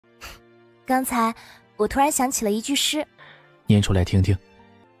刚才我突然想起了一句诗，念出来听听。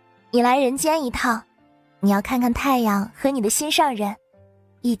你来人间一趟，你要看看太阳和你的心上人，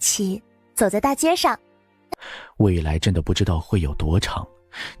一起走在大街上。未来真的不知道会有多长，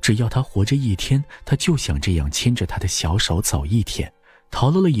只要他活着一天，他就想这样牵着他的小手走一天。陶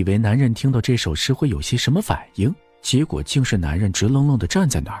乐乐以为男人听到这首诗会有些什么反应，结果竟是男人直愣愣地站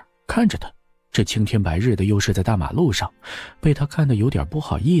在那儿看着他。这青天白日的，又是在大马路上，被他看得有点不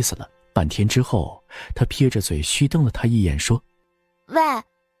好意思了。半天之后，他撇着嘴虚瞪了他一眼，说：喂，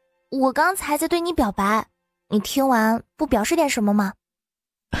我刚才在对你表白，你听完不表示点什么吗？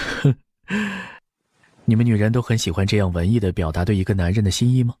你们女人都很喜欢这样文艺的表达对一个男人的心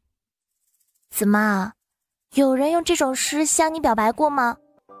意吗？怎么，有人用这种诗向你表白过吗？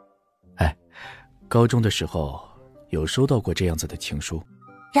哎，高中的时候有收到过这样子的情书。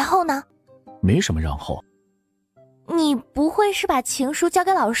然后呢？没什么然后。你不会是把情书交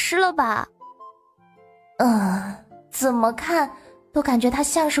给老师了吧？怎么看都感觉他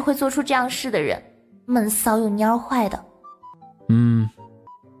像是会做出这样事的人，闷骚又蔫坏的。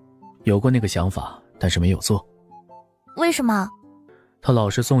有过那个想法，但是没有做。为什么？他老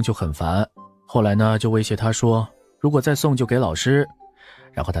是送就很烦，后来呢就威胁他说，如果再送就给老师，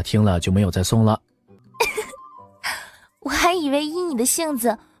然后他听了就没有再送了。我还以为依你的性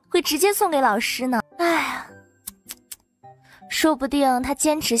子会直接送给老师呢。哎呀，说不定他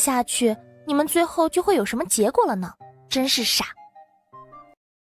坚持下去，你们最后就会有什么结果了呢，真是傻。